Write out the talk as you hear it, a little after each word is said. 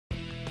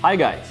Hi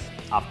guys!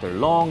 After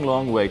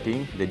long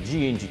waiting, the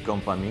G&G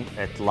company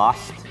at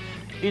last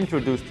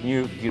introduced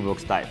new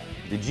gearbox type,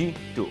 the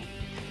G2.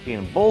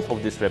 In both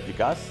of these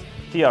replicas,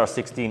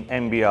 TR16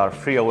 MBR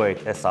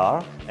 308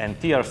 SR and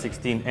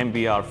TR16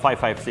 MBR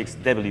 556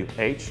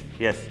 WH,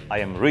 yes, I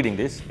am reading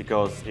this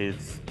because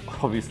it's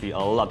obviously a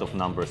lot of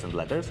numbers and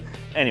letters.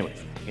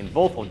 Anyways, in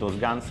both of those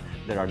guns,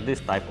 there are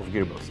this type of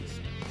gearboxes.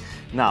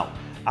 Now,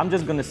 I'm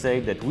just gonna say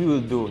that we will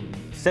do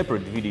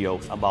separate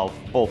videos about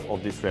both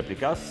of these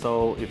replicas,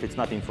 so if it's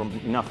not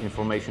enough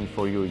information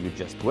for you, you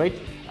just wait.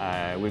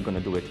 We're gonna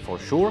do it for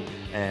sure.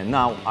 And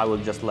now I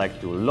would just like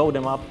to load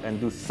them up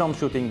and do some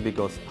shooting,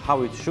 because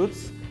how it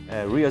shoots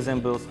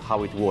reassembles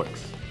how it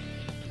works.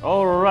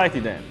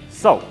 Alrighty then,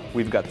 so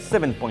we've got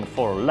 7.4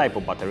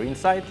 LiPo battery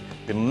inside,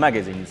 the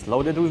magazine is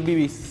loaded with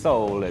BBs,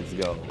 so let's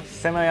go.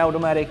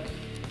 Semi-automatic,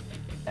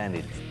 and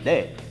it's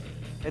dead.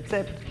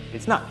 Except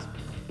it's not.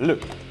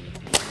 Look,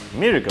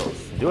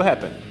 miracles do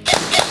happen.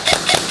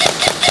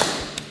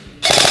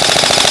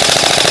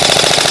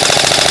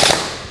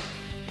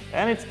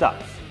 And it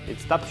stops. It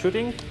stops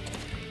shooting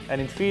and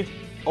it feeds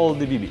all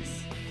the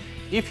BBs.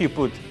 If you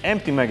put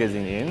empty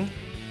magazine in,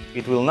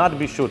 it will not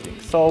be shooting.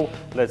 So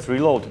let's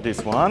reload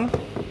this one,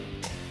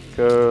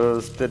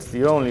 because that's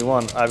the only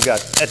one I've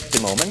got at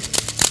the moment.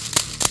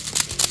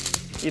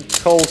 It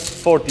holds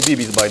 40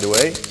 BBs, by the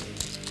way.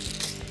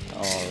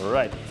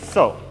 Alright,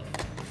 so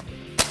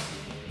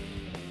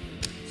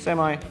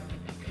semi,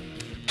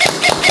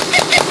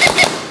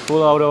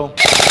 full auto,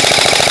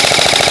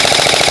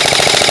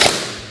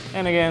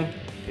 and again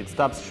it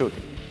stops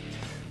shooting.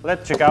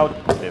 Let's check out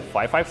the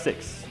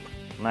 556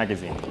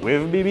 magazine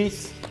with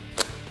BBs.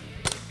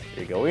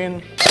 They go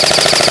in.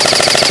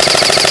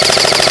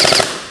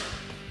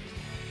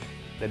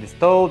 That is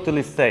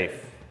totally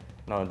safe.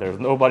 No, there's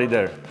nobody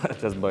there,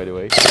 just by the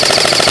way.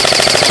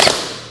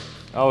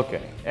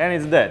 Okay, and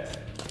it's dead.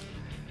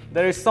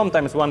 There is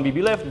sometimes one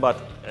BB left,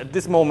 but at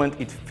this moment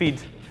it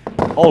feeds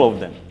all of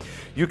them.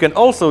 You can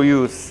also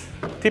use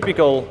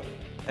typical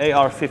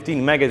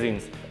AR-15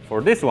 magazines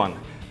for this one.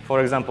 For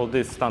example,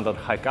 this standard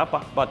high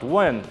kappa, but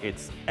when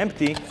it's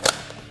empty,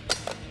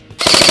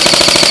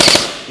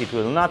 it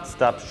will not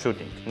stop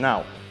shooting.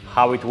 Now,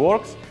 how it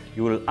works,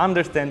 you will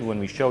understand when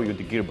we show you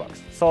the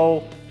gearbox.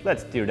 So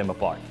let's tear them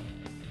apart.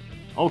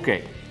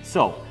 Okay,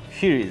 so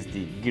here is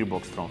the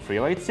gearbox from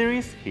 308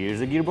 series, here is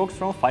the gearbox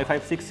from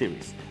 556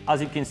 series.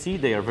 As you can see,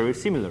 they are very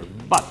similar,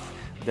 but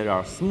there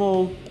are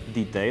small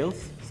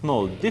details,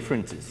 small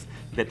differences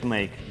that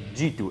make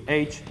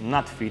G2H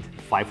not fit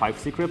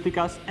 556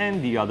 replicas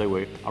and the other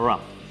way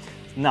around.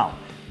 Now,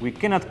 we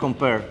cannot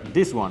compare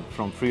this one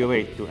from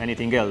 308 to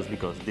anything else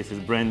because this is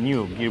brand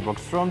new gearbox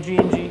from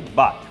G&G,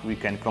 but we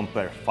can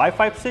compare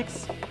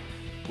 556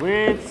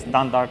 with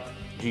standard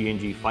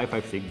G&G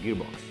 556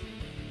 gearbox.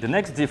 The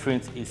next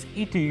difference is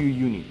ETU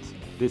unit.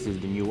 This is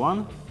the new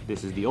one,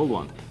 this is the old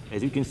one.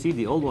 As you can see,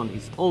 the old one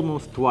is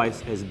almost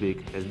twice as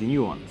big as the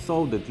new one,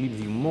 so that leaves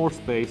you more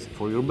space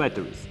for your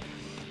batteries.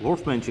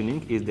 Worth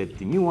mentioning is that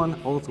the new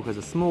one also has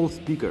a small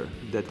speaker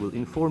that will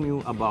inform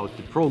you about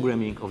the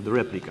programming of the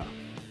replica.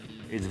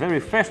 It's very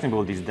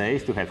fashionable these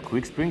days to have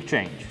quick spring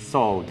change,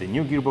 so the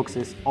new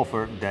gearboxes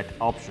offer that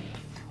option.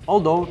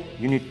 Although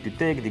you need to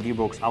take the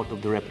gearbox out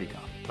of the replica,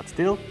 but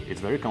still it's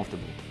very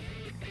comfortable.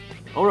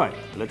 Alright,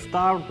 let's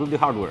start with the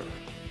hardware.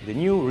 The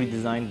new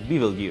redesigned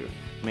bevel gear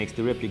makes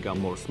the replica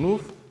more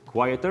smooth,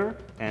 quieter,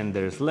 and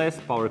there's less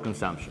power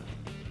consumption.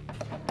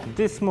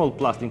 This small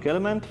plastic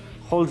element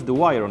holds the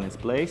wire on its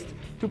place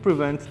to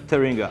prevent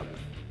tearing up.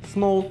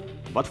 Small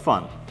but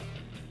fun.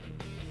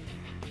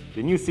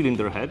 The new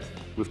cylinder head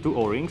with two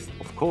O-rings.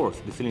 Of course,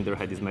 the cylinder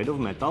head is made of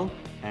metal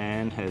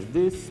and has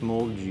this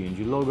small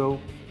G&G logo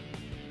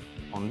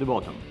on the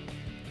bottom.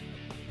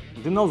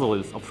 The nozzle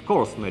is of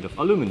course made of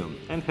aluminum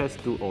and has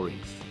two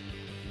O-rings.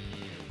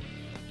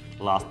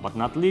 Last but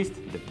not least,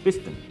 the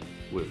piston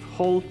with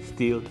whole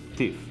steel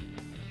teeth.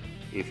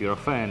 If you're a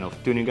fan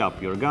of tuning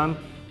up your gun,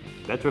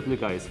 that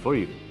replica is for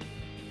you.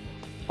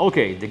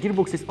 Okay, the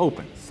gearbox is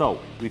open, so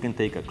we can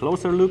take a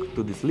closer look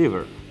to this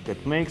lever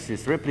that makes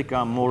this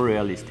replica more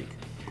realistic.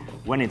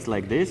 When it's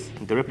like this,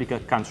 the replica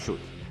can't shoot.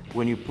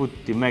 When you put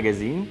the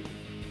magazine,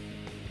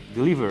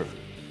 the lever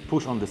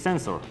push on the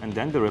sensor and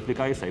then the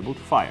replica is able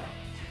to fire.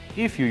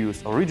 If you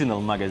use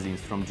original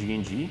magazines from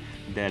G&G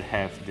that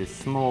have this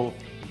small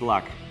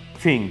black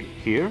thing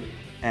here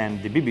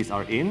and the BBs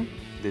are in,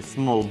 the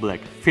small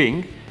black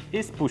thing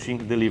is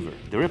pushing the lever.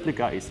 The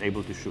replica is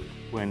able to shoot.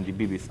 When the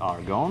BBs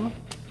are gone,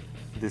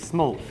 the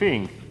small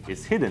thing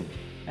is hidden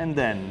and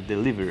then the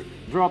lever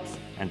drops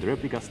and the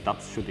replica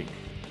stops shooting.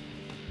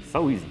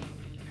 So easy.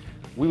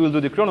 We will do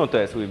the chrono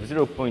test with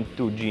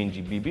 0.2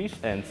 G&G BBs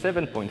and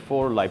 7.4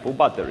 LiPo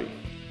battery.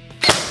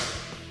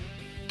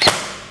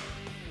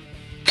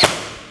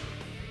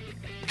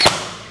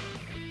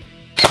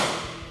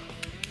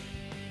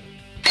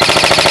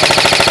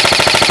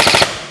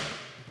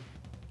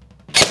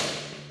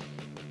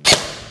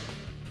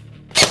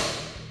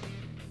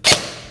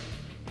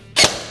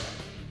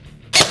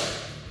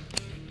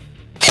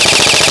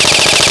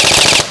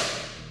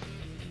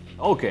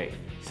 Okay,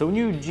 so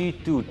new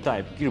G2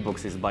 type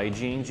gearboxes by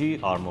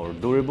G&G are more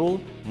durable,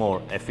 more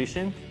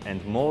efficient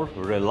and more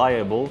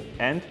reliable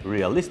and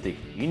realistic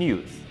in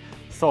use.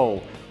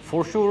 So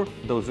for sure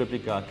those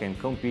replicas can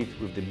compete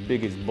with the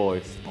biggest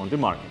boys on the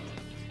market.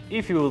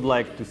 If you would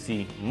like to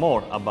see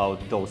more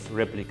about those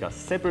replicas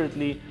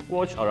separately,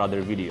 watch our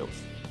other videos.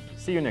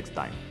 See you next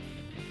time.